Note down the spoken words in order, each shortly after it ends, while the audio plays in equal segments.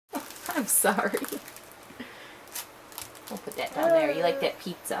I'm sorry. We'll put that down there. You like that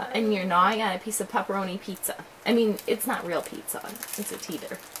pizza. And you're gnawing on a piece of pepperoni pizza. I mean, it's not real pizza. It's a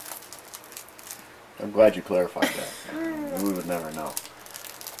teeter. I'm glad you clarified that. We would never know.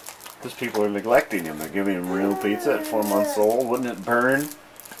 Because people are neglecting him. They're giving him real pizza at 4 months old. Wouldn't it burn?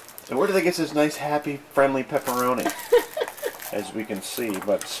 And where do they get this nice, happy, friendly pepperoni? As we can see,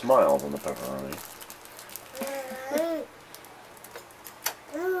 but smiles on the pepperoni.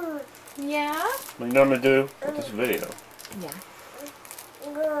 Yeah? What you know what I'm going to do with this video? Yeah.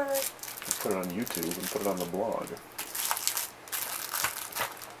 Let's put it on YouTube and put it on the blog.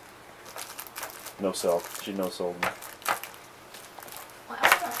 No sell. She no sold me. Well, I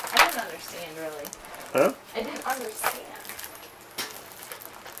didn't understand, really. Huh? I didn't understand.